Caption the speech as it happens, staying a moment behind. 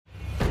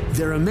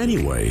There are many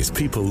ways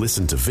people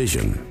listen to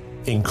Vision,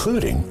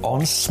 including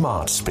on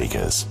smart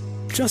speakers.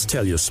 Just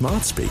tell your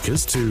smart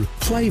speakers to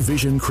play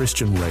Vision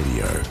Christian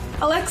Radio.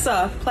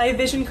 Alexa, play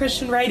Vision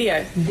Christian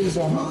Radio.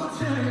 Vision.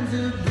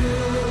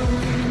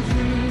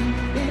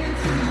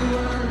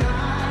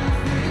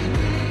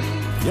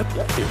 Yep,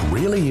 it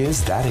really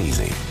is that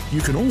easy. You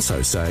can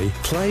also say,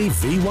 play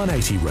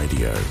V180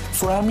 Radio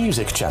for our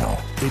music channel.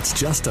 It's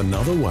just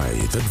another way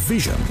that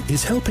Vision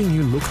is helping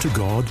you look to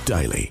God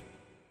daily.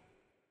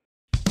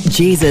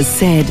 Jesus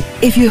said,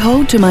 "If you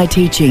hold to my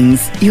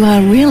teachings, you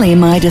are really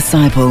my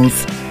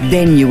disciples.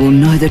 Then you will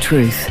know the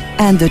truth,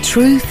 and the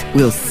truth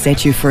will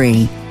set you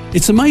free."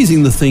 It's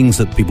amazing the things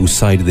that people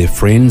say to their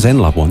friends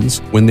and loved ones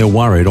when they're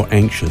worried or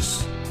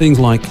anxious. Things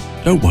like,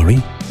 "Don't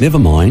worry, never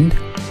mind,"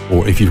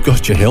 or "If you've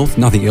got your health,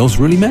 nothing else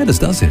really matters,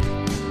 does it?"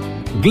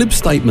 Glib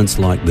statements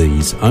like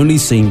these only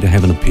seem to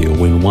have an appeal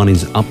when one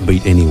is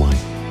upbeat anyway.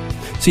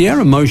 See,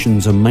 our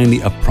emotions are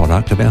mainly a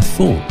product of our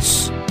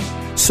thoughts.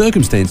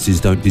 Circumstances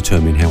don't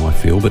determine how I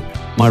feel, but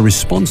my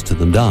response to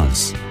them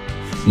does.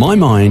 My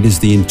mind is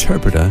the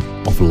interpreter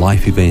of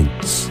life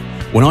events.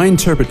 When I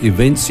interpret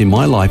events in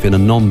my life in a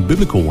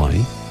non-biblical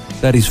way,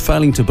 that is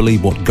failing to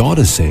believe what God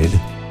has said,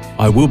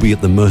 I will be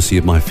at the mercy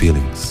of my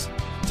feelings.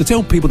 To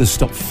tell people to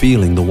stop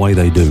feeling the way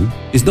they do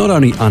is not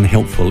only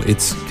unhelpful,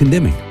 it's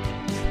condemning.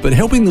 But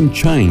helping them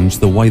change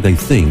the way they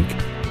think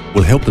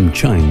will help them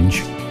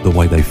change the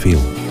way they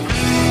feel.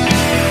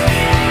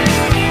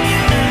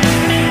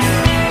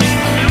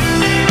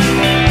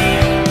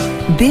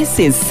 This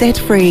is Set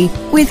Free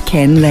with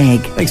Ken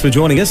Legg. Thanks for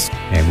joining us.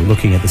 And we're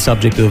looking at the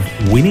subject of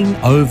winning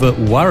over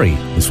worry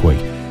this week.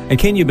 And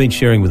Ken, you've been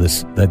sharing with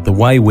us that the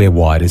way we're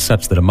wired is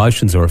such that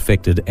emotions are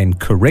affected and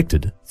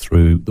corrected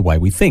through the way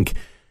we think.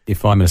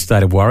 If I'm in a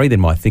state of worry, then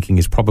my thinking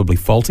is probably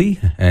faulty,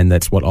 and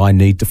that's what I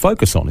need to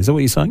focus on. Is that what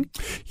you're saying?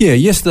 Yeah,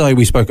 yesterday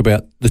we spoke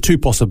about the two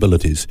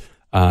possibilities.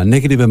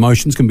 Negative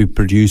emotions can be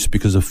produced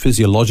because of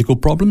physiological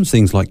problems,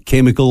 things like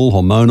chemical,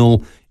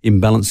 hormonal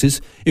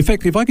imbalances. In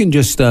fact, if I can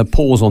just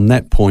pause on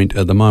that point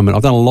at the moment,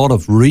 I've done a lot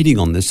of reading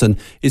on this, and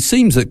it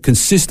seems that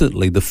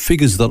consistently the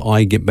figures that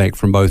I get back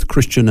from both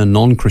Christian and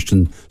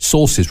non-Christian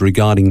sources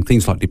regarding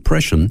things like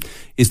depression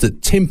is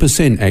that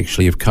 10%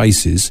 actually of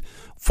cases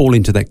fall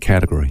into that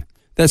category.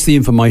 That's the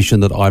information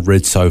that I've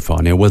read so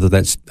far. Now, whether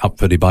that's up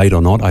for debate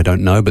or not, I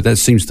don't know, but that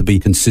seems to be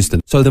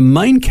consistent. So the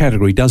main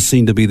category does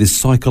seem to be this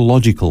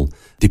psychological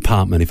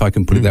department, if I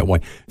can put it that way.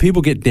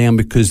 People get down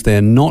because they're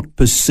not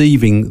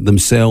perceiving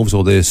themselves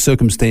or their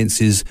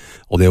circumstances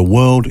or their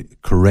world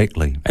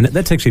correctly. And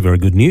that's actually very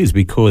good news,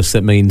 because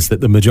that means that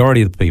the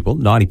majority of the people,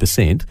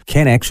 90%,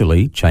 can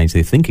actually change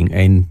their thinking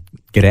and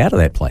get out of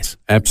that place.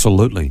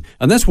 Absolutely.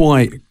 And that's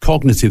why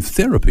cognitive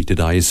therapy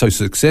today is so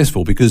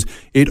successful, because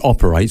it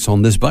operates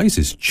on this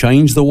basis.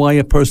 Change the way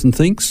a person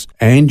thinks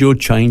and you'll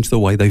change the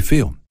way they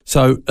feel.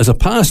 So as a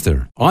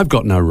pastor, I've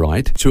got no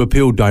right to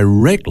appeal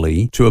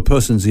directly to a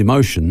person's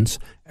emotions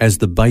as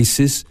the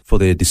basis for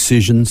their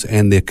decisions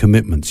and their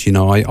commitments. You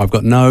know, I've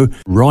got no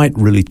right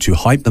really to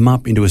hype them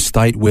up into a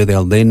state where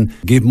they'll then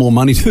give more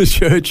money to the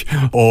church,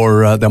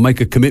 or they'll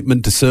make a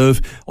commitment to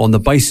serve on the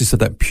basis of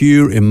that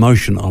pure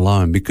emotion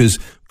alone, because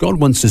God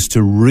wants us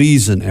to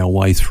reason our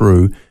way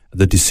through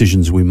the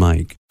decisions we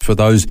make, for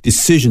those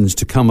decisions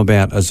to come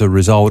about as a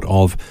result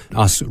of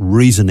us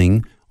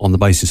reasoning on the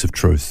basis of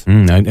truth.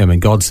 I mean,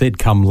 God said,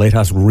 "Come, let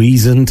us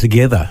reason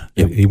together."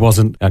 Yep. He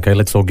wasn't, okay,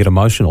 let's all get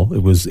emotional.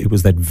 It was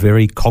that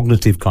very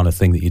cognitive kind of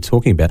thing that you're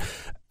talking about.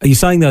 Are you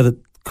saying, though, that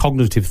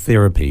cognitive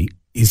therapy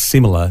is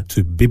similar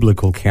to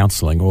biblical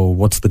counselling, or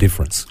what's the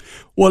difference?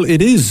 Well,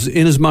 it is,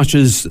 in as much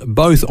as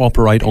both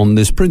operate on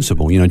this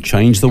principle. You know,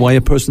 change the way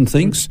a person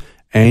thinks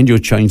and you'll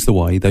change the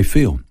way they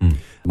feel.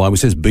 The Bible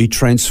says, be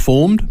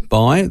transformed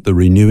by the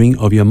renewing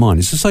of your mind.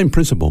 It's the same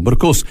principle. But of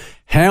course,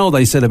 how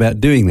they set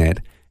about doing that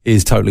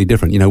is totally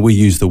different. You know, we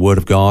use the Word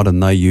of God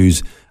and they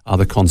use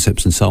other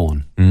concepts and so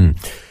on.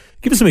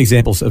 Give us some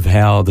examples of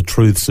how the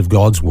truths of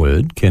God's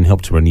Word can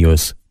help to renew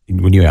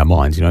our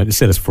minds, you know, to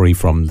set us free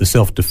from the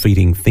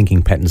self-defeating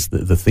thinking patterns,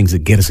 the things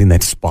that get us in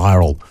that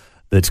spiral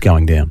that's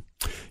going down.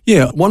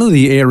 Yeah, one of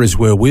the areas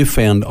where we've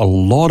found a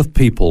lot of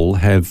people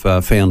have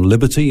found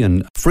liberty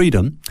and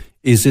freedom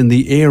is in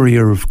the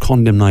area of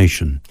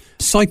condemnation.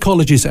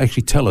 Psychologists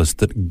actually tell us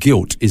that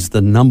guilt is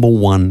the number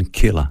one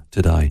killer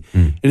today.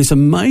 And it's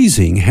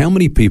amazing how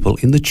many people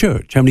in the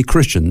church, how many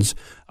Christians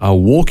are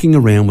walking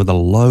around with a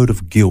load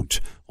of guilt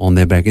on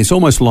their back. It's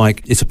almost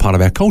like it's a part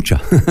of our culture.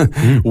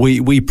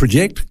 We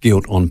project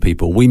guilt on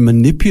people. We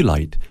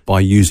manipulate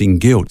by using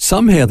guilt.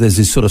 Somehow there's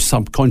this sort of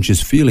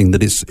subconscious feeling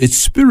that it's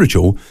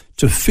spiritual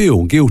to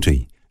feel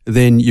guilty.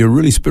 Then you're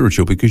really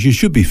spiritual because you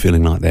should be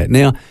feeling like that.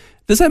 Now,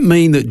 does that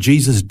mean that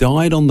Jesus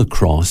died on the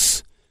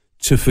cross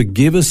to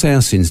forgive us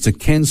our sins, to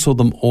cancel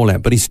them all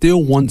out, but he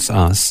still wants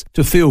us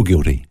to feel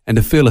guilty and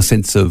to feel a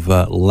sense of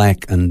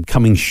lack and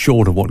coming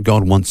short of what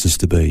God wants us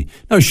to be?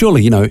 No,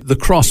 surely, you know, the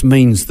cross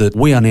means that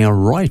we are now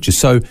righteous.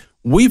 So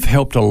we've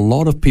helped a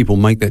lot of people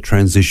make that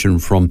transition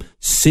from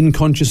sin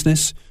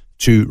consciousness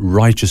to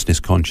righteousness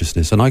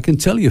consciousness. And I can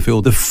tell you,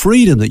 Phil, the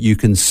freedom that you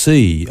can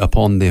see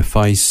upon their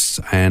face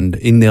and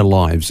in their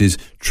lives is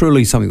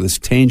truly something that's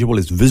tangible,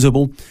 it's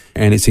visible,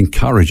 and it's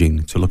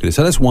encouraging to look at it.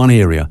 So that's one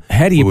area.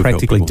 How do you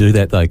practically do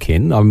that, though,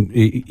 Ken?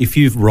 If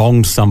you've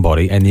wronged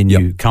somebody and then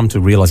you come to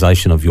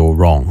realisation of your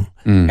wrong,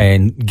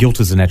 and guilt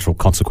is a natural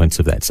consequence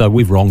of that. So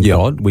we've wronged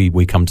God.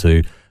 We come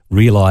to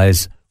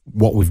realise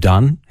what we've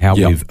done, how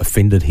we've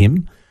offended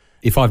him.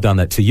 If I've done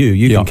that to you,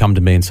 you can come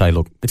to me and say,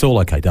 look, it's all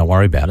okay, don't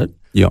worry about it.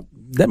 Yep.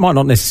 That might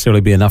not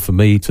necessarily be enough for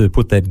me to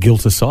put that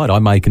guilt aside. I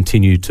may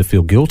continue to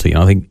feel guilty.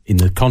 And I think in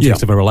the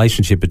context of a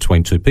relationship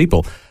between two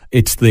people,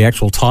 it's the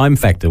actual time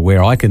factor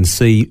where I can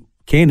see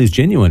Ken is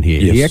genuine here.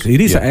 Yes.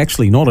 It is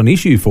actually not an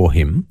issue for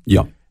him.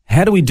 Yeah.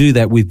 How do we do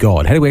that with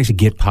God? How do we actually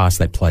get past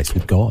that place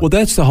with God? Well,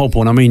 that's the whole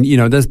point. I mean,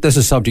 there's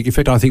a subject. In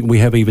fact, I think we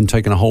have even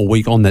taken a whole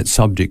week on that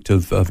subject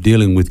of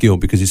dealing with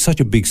guilt because it's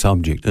such a big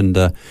subject, and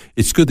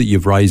it's good that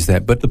you've raised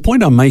that. But the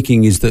point I'm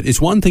making is that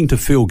it's one thing to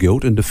feel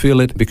guilt and to feel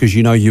it because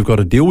you've got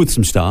to deal with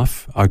some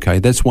stuff. Okay,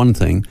 that's one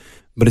thing.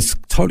 But it's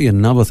totally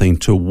another thing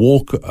to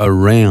walk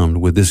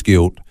around with this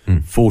guilt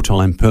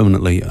full-time,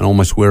 permanently, and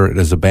almost wear it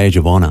as a badge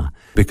of honour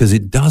because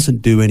it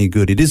doesn't do any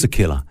good. It is a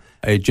killer.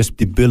 It just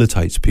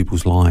debilitates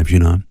people's lives,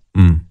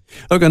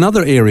 Look,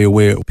 another area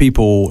where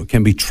people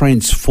can be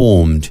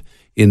transformed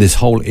in this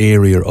whole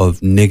area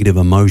of negative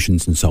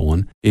emotions and so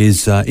on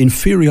is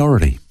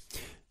inferiority.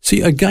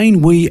 See,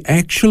 again, we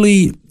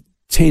actually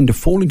tend to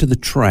fall into the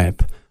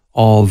trap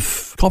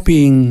of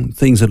copying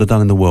things that are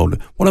done in the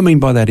world. What I mean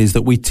by that is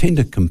that we tend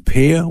to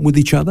compare with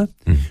each other.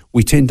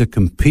 We tend to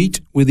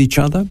compete with each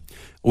other.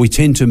 We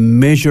tend to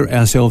measure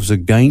ourselves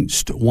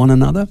against one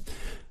another.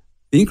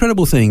 The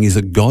incredible thing is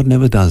that God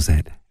never does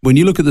that. When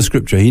you look at the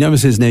scripture, he never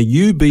says, now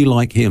you be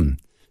like him.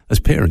 As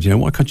parents,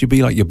 why can't you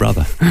be like your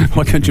brother?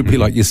 Why can't you be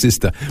like your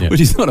sister?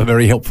 Which is not a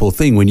very helpful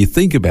thing when you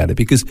think about it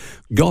because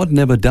God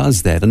never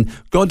does that. And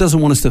God doesn't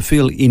want us to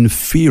feel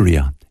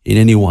inferior in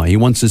any way. He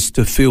wants us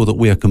to feel that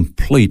we are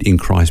complete in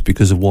Christ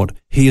because of what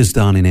he has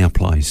done in our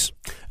place.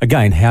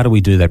 Again, how do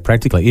we do that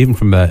practically? Even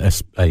from a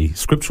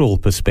scriptural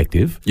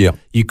perspective,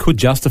 you could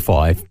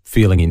justify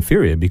feeling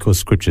inferior because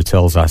Scripture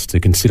tells us to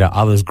consider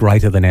others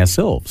greater than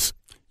ourselves.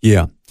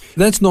 Yeah.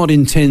 That's not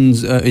in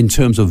terms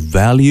of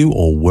value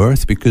or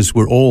worth because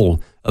we're all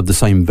of the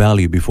same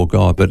value before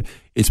God, but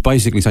it's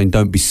basically saying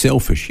don't be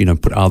selfish,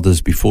 put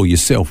others before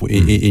yourself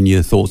in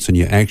your thoughts and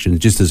your actions,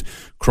 just as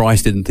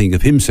Christ didn't think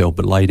of himself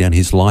but laid down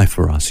his life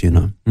for us,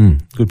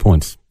 Good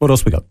points. What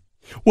else we got?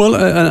 Well,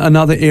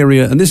 another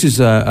area, and this is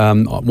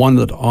one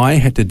that I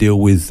had to deal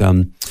with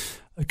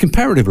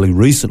comparatively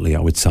recently, I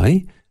would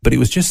say, but it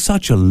was just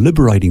such a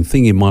liberating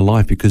thing in my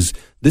life because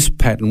this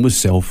pattern was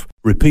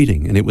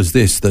self-repeating, and it was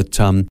this, that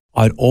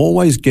I'd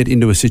always get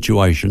into a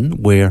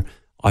situation where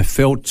I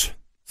felt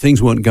things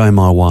weren't going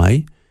my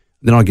way.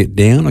 Then I'd get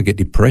down, I'd get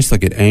depressed,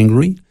 I'd get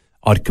angry,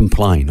 I'd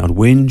complain, I'd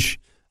whinge,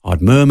 I'd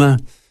murmur,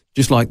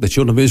 just like the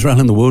children of Israel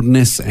in the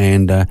wilderness,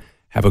 and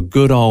have a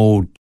good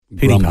old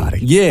pity party.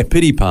 Yeah,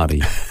 pity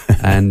party.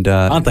 And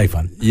aren't they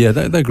fun? Yeah,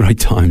 they're great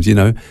times,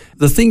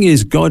 The thing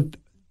is, God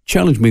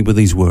challenged me with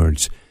these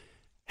words.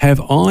 Have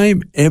I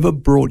ever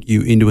brought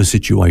you into a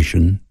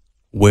situation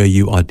where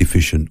you are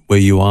deficient, where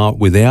you are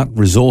without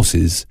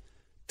resources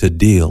to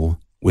deal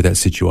with that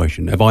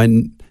situation? Have I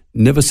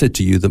never said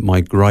to you that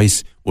my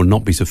grace will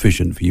not be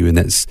sufficient for you in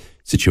that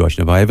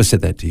situation? Have I ever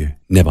said that to you?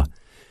 Never.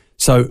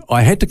 So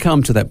I had to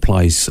come to that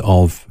place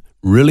of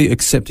really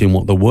accepting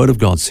what the Word of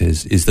God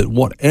says, is that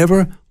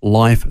whatever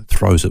life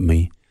throws at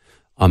me,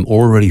 I'm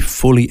already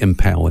fully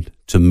empowered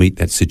to meet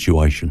that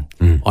situation.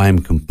 I am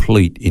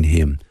complete in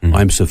him.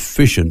 I am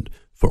sufficient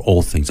for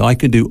all things. I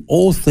can do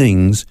all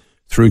things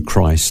through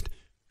Christ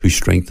who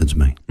strengthens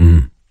me.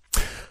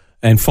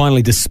 And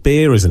finally,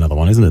 despair is another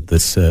one, isn't it?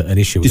 That's an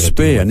issue.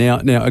 Despair.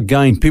 Now,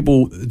 again,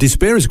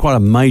 despair is quite a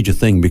major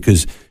thing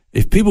because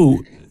if people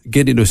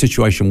get into a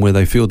situation where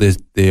they feel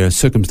their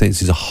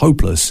circumstances are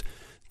hopeless,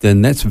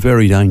 then that's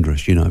very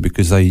dangerous,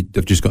 because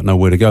they've just got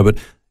nowhere to go. But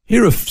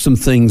here are some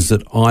things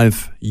that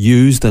I've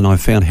used and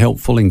I've found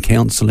helpful in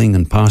counselling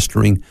and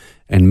pastoring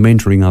and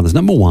mentoring others.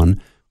 Number one,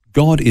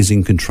 God is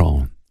in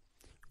control.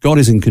 God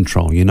is in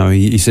control.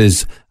 He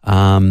says,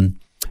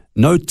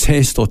 no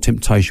test or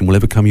temptation will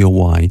ever come your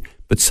way,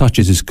 but such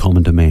as is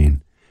common to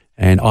man.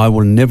 And I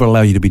will never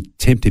allow you to be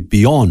tempted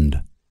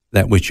beyond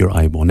that which you're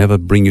able. I'll never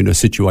bring you into a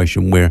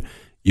situation where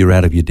you're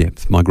out of your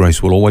depth. My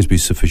grace will always be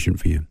sufficient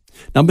for you.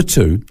 Number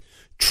two,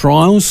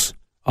 trials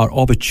are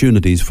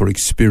opportunities for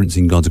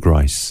experiencing God's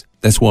grace.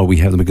 That's why we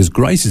have them, because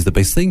grace is the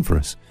best thing for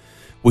us.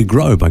 We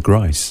grow by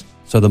grace.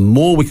 So the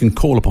more we can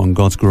call upon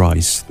God's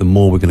grace, the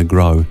more we're going to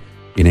grow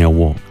in our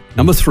walk.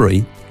 Number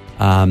three,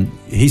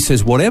 he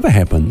says whatever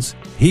happens,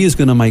 he is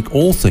going to make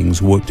all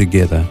things work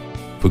together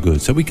for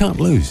good. So we can't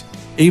lose.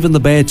 Even the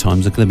bad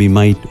times are going to be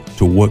made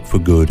to work for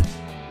good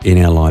in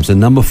our lives. And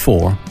number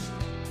four,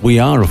 we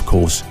are, of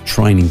course,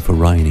 training for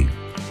reigning.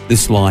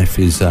 This life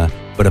is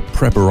but a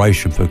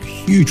preparation for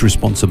huge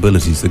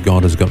responsibilities that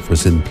God has got for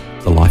us in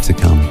the life to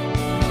come.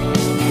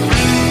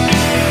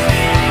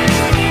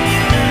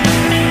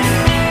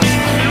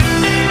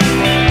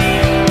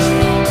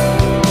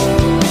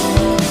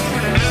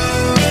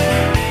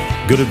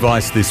 Good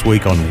advice this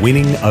week on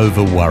winning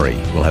over worry.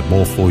 We'll have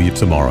more for you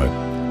tomorrow.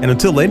 And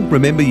until then,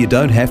 remember you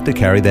don't have to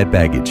carry that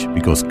baggage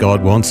because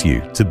God wants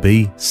you to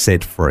be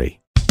set free.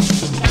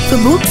 For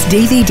books,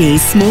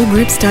 DVDs, small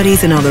group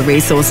studies and other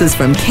resources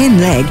from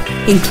Ken Legg,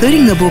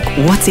 including the book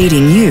What's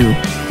Eating You,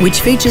 which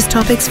features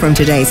topics from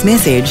today's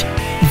message,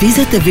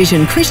 visit the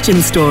Vision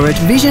Christian store at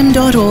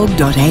vision.org.au.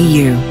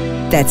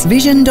 That's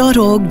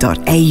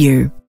vision.org.au.